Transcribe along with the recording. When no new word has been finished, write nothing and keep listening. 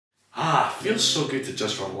feels so good to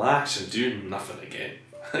just relax and do nothing again.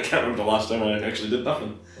 I can't remember the last time I actually did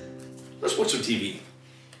nothing. Let's watch some TV.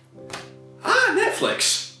 Ah,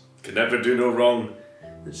 Netflix! Can never do no wrong.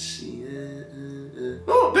 Let's see.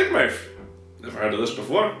 Oh, Big Mouth. Never heard of this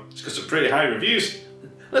before. It's got some pretty high reviews.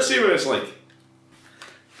 Let's see what it's like.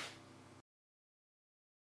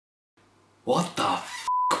 What the f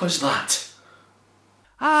was that?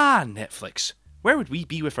 Ah, Netflix. Where would we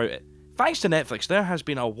be without it? Thanks to Netflix, there has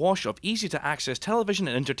been a wash of easy-to-access television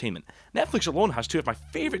and entertainment. Netflix alone has two of my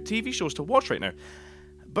favourite TV shows to watch right now.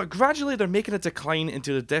 But gradually they're making a decline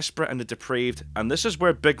into the desperate and the depraved, and this is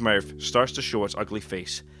where Big Mouth starts to show its ugly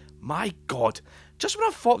face. My god, just when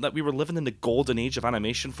I thought that we were living in the golden age of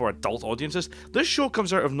animation for adult audiences, this show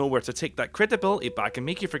comes out of nowhere to take that credibility back and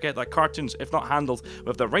make you forget that cartoons, if not handled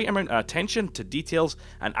with the right amount of attention to details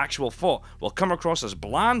and actual thought, will come across as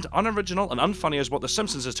bland, unoriginal and unfunny as what The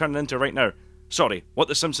Simpsons is turning into right now. Sorry, what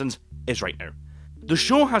The Simpsons is right now. The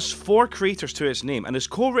show has 4 creators to its name and is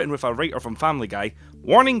co-written with a writer from Family Guy.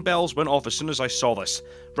 Warning bells went off as soon as I saw this.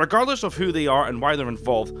 Regardless of who they are and why they're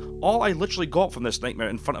involved, all I literally got from this nightmare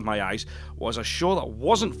in front of my eyes was a show that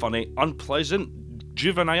wasn't funny, unpleasant,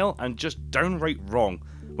 juvenile, and just downright wrong.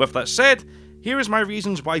 With that said, here is my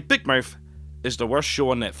reasons why Big Mouth is the worst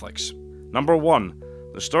show on Netflix. Number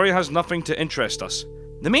 1. The story has nothing to interest us.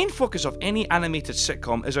 The main focus of any animated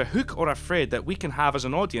sitcom is a hook or a thread that we can have as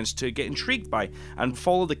an audience to get intrigued by and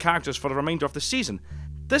follow the characters for the remainder of the season.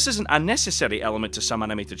 This isn't a necessary element to some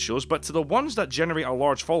animated shows, but to the ones that generate a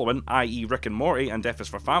large following, i.e. Rick and Morty and F is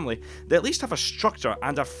for Family, they at least have a structure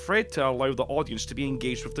and a thread to allow the audience to be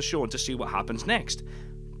engaged with the show and to see what happens next.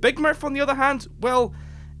 Big Mouth, on the other hand, well,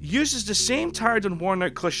 uses the same tired and worn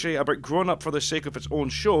out cliche about growing up for the sake of its own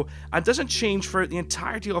show and doesn't change throughout the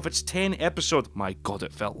entirety of its 10 episode, my god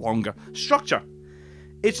it felt longer, structure.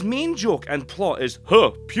 Its main joke and plot is,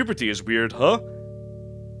 puberty is weird,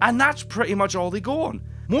 and that's pretty much all they go on.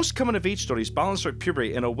 Most coming-of-age stories balance out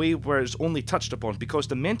puberty in a way where it's only touched upon because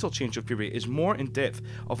the mental change of puberty is more in-depth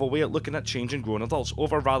of a way of looking at change in grown adults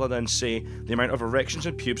over rather than, say, the amount of erections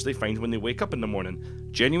and pubes they find when they wake up in the morning.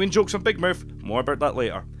 Genuine jokes on Big Mouth, more about that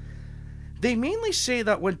later. They mainly say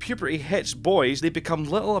that when puberty hits boys, they become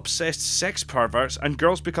little obsessed sex perverts and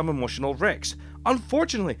girls become emotional wrecks.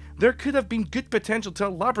 Unfortunately, there could have been good potential to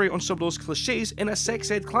elaborate on some of those cliches in a sex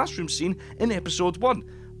ed classroom scene in episode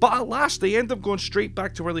 1. But at last, they end up going straight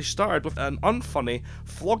back to where they started with an unfunny,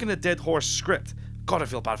 flogging a dead horse script. God, I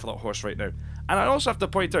feel bad for that horse right now. And I also have to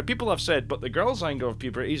point out, people have said, but the girls' angle of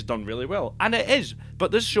puberty is done really well. And it is, but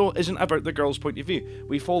this show isn't about the girls' point of view.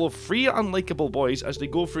 We follow 3 unlikable boys as they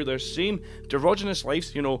go through their same erogenous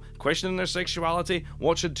lives, questioning their sexuality,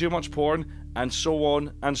 watching too much porn, and so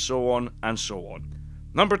on, and so on, and so on.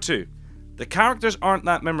 Number 2. The characters aren't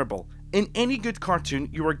that memorable. In any good cartoon,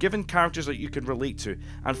 you are given characters that you can relate to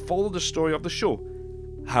and follow the story of the show.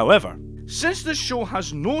 However, since this show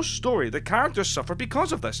has no story, the characters suffer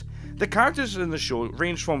because of this. The characters in the show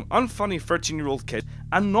range from unfunny 13-year-old kids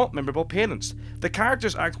and not memorable parents. The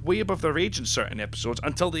characters act way above their age in certain episodes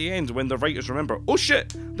until the end when the writers remember, oh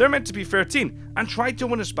shit, they're meant to be 13, and try to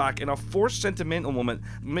win us back in a forced sentimental moment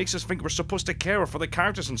that makes us think we're supposed to care for the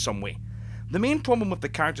characters in some way. The main problem with the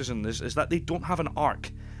characters in this is that they don't have an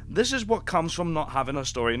arc. This is what comes from not having a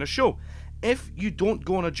story in a show. If you don't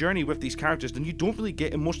go on a journey with these characters, then you don't really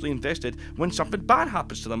get emotionally invested when something bad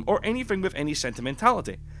happens to them, or anything with any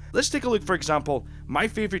sentimentality. Let's take a look, for example, my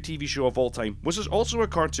favourite TV show of all time, which is also a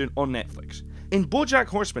cartoon on Netflix. In BoJack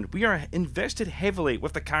Horseman, we are invested heavily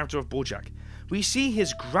with the character of BoJack. We see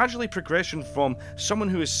his gradually progression from someone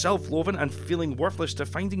who is self-loathing and feeling worthless to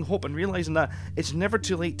finding hope and realising that it's never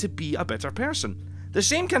too late to be a better person. The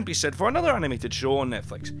same can be said for another animated show on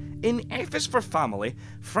Netflix. In F is for Family,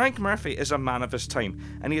 Frank Murphy is a man of his time,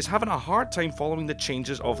 and he is having a hard time following the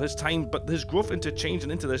changes of his time, but his growth into change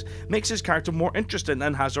and into this makes his character more interesting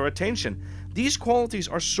and has our attention. These qualities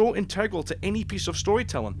are so integral to any piece of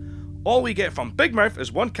storytelling. All we get from Big Mouth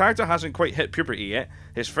is one character hasn't quite hit puberty yet,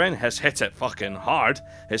 his friend has hit it fucking hard,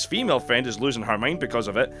 his female friend is losing her mind because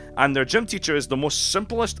of it, and their gym teacher is the most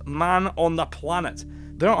simplest man on the planet.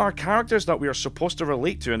 There are characters that we are supposed to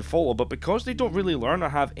relate to and follow, but because they don't really learn or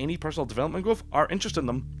have any personal development growth, our interest in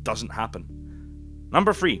them doesn't happen.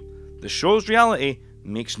 Number 3. The show's reality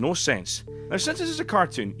makes no sense. Now, since this is a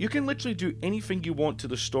cartoon, you can literally do anything you want to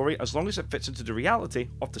the story as long as it fits into the reality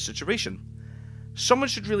of the situation. Someone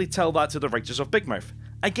should really tell that to the writers of Big Mouth.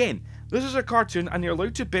 Again, this is a cartoon and you're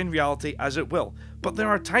allowed to bend reality as it will, but there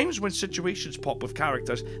are times when situations pop with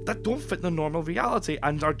characters that don't fit the normal reality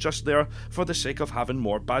and are just there for the sake of having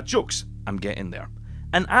more bad jokes. I'm getting there.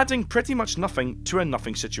 And adding pretty much nothing to a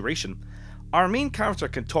nothing situation. Our main character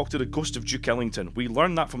can talk to the ghost of Duke Ellington, we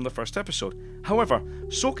learned that from the first episode. However,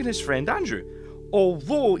 so can his friend Andrew,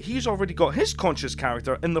 although he's already got his conscious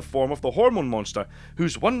character in the form of the hormone monster,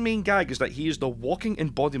 whose one main gag is that he is the walking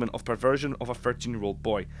embodiment of perversion of a 13-year-old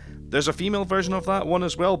boy. There's a female version of that one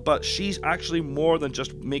as well, but she's actually more than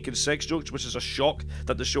just making sex jokes, which is a shock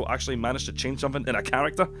that the show actually managed to change something in a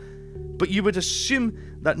character. But you would assume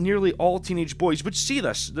that nearly all teenage boys would see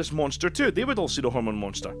this monster too. They would all see the hormone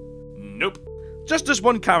monster. Nope. Just this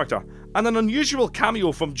one character, and an unusual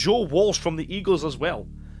cameo from Joe Walsh from the Eagles as well.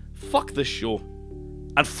 Fuck this show.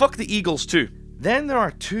 And fuck the Eagles too. Then there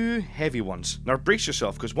are two heavy ones. Now brace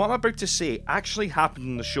yourself, because what I'm about to say actually happened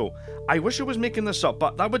in the show. I wish I was making this up,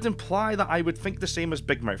 but that would imply that I would think the same as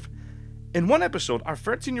Big Mouth. In one episode, our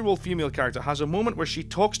 13-year-old female character has a moment where she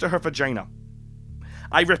talks to her vagina.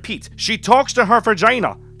 I repeat, she talks to her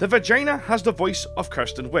vagina. The vagina has the voice of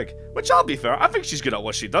Kirsten Wiig, which I'll be fair, I think she's good at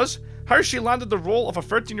what she does. How she landed the role of a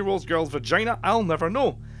 13-year-old girl's vagina, I'll never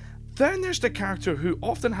know. Then there's the character who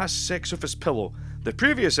often has sex with his pillow. The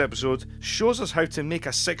previous episode shows us how to make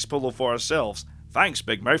a sex pillow for ourselves. Thanks,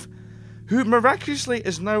 Big Mouth. Who miraculously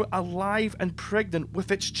is now alive and pregnant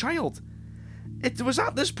with its child. It was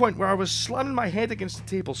at this point where I was slamming my head against the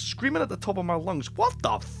table, screaming at the top of my lungs, what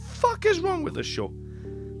the fuck is wrong with this show?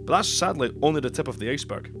 But that's sadly only the tip of the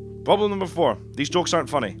iceberg. Problem number 4. These jokes aren't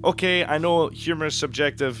funny. Okay, I know humour is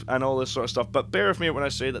subjective and all this sort of stuff, but bear with me when I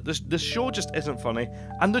say that this show just isn't funny,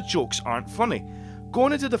 and the jokes aren't funny.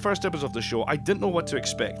 Going into the first episode of the show, I didn't know what to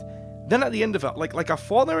expect. Then at the end of it, like I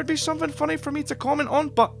thought there would be something funny for me to comment on,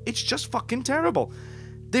 but it's just fucking terrible.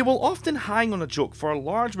 They will often hang on a joke for a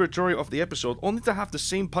large majority of the episode, only to have the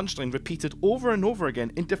same punchline repeated over and over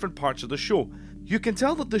again in different parts of the show. You can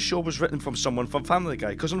tell that the show was written from someone from Family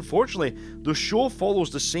Guy, because unfortunately, the show follows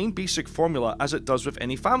the same basic formula as it does with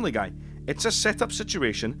any Family Guy. It's a set-up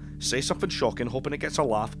situation, say something shocking, hoping it gets a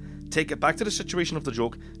laugh, take it back to the situation of the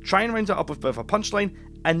joke, try and round it up with a punchline,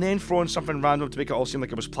 and then throw in something random to make it all seem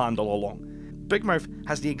like it was planned all along. Big Mouth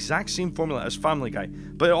has the exact same formula as Family Guy,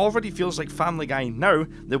 but it already feels like Family Guy now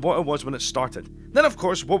than what it was when it started. Then of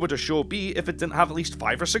course, what would a show be if it didn't have at least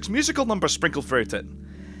 5 or 6 musical numbers sprinkled throughout it?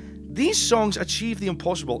 These songs achieve the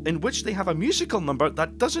impossible, in which they have a musical number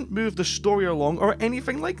that doesn't move the story along or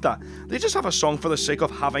anything like that. They just have a song for the sake of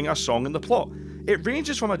having a song in the plot. It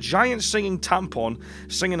ranges from a giant singing tampon,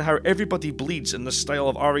 singing how everybody bleeds in the style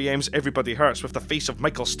of R.E.M's Everybody Hurts with the face of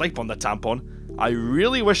Michael Stipe on the tampon. I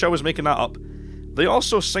really wish I was making that up. They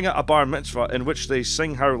also sing at a bar mitzvah, in which they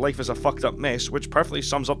sing how life is a fucked up mess, which perfectly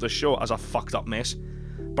sums up the show as a fucked up mess.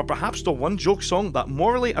 But perhaps the one joke song that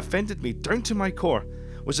morally offended me down to my core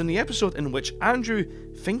was in the episode in which Andrew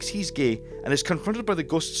thinks he's gay and is confronted by the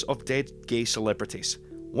ghosts of dead gay celebrities.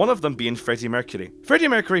 One of them being Freddie Mercury. Freddie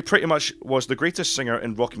Mercury pretty much was the greatest singer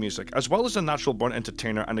in rock music, as well as a natural born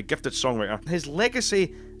entertainer and a gifted songwriter. His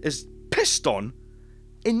legacy is pissed on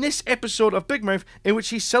in this episode of Big Mouth, in which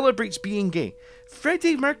he celebrates being gay.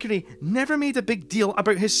 Freddie Mercury never made a big deal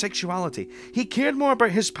about his sexuality. He cared more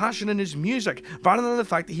about his passion in his music rather than the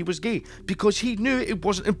fact that he was gay, because he knew it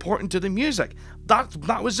wasn't important to the music.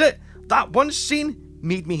 That was it. That one scene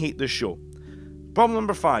made me hate this show. Problem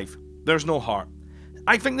number 5. There's no heart.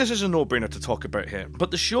 I think this is a no-brainer to talk about here,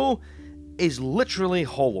 but the show is literally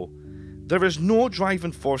hollow. There is no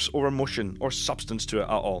driving force or emotion or substance to it at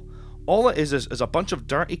all. All it is a bunch of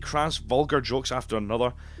dirty, crass, vulgar jokes after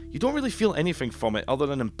another. You don't really feel anything from it other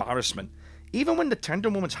than embarrassment. Even when the tender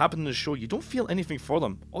moments happen in the show, you don't feel anything for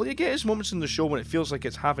them. All you get is moments in the show when it feels like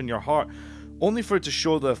it's having your heart, only for it to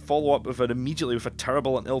show the follow-up of it immediately with a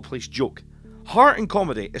terrible and ill-placed joke. Heart in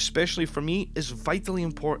comedy, especially for me, is vitally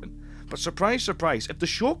important. But surprise, surprise, if the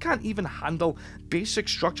show can't even handle basic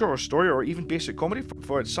structure or story or even basic comedy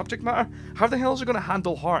for its subject matter, how the hell is it going to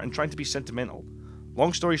handle heart and trying to be sentimental?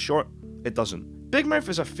 Long story short, it doesn't. Big Mouth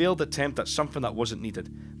is a failed attempt at something that wasn't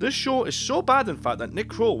needed. This show is so bad, in fact, that Nick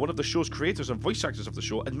Kroll, one of the show's creators and voice actors of the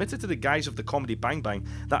show, admitted to the guys of the comedy Bang Bang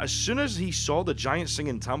that as soon as he saw the giant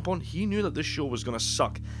singing tampon, he knew that this show was going to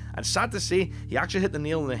suck. And sad to say, he actually hit the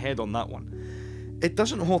nail on the head on that one. It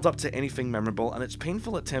doesn't hold up to anything memorable, and its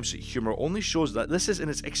painful attempts at humour only shows that this is in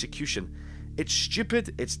its execution. It's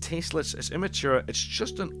stupid, it's tasteless, it's immature, it's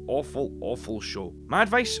just an awful, awful show. My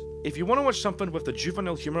advice, if you want to watch something with the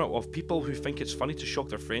juvenile humour of people who think it's funny to shock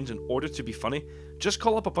their friends in order to be funny, just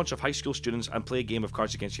call up a bunch of high school students and play a game of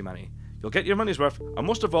Cards Against Humanity. You'll get your money's worth, and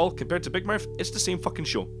most of all, compared to Big Mouth, it's the same fucking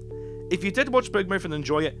show. If you did watch Big Mouth and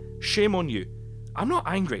enjoy it, shame on you. I'm not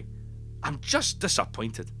angry, I'm just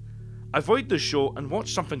disappointed. Avoid this show and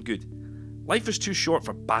watch something good. Life is too short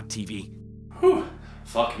for bad TV. Whew,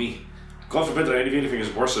 fuck me. God forbid that anything is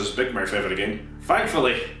worse as Big Mouth ever again.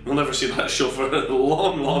 Thankfully, we'll never see that show for a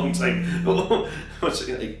long, long time. What's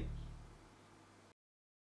it like?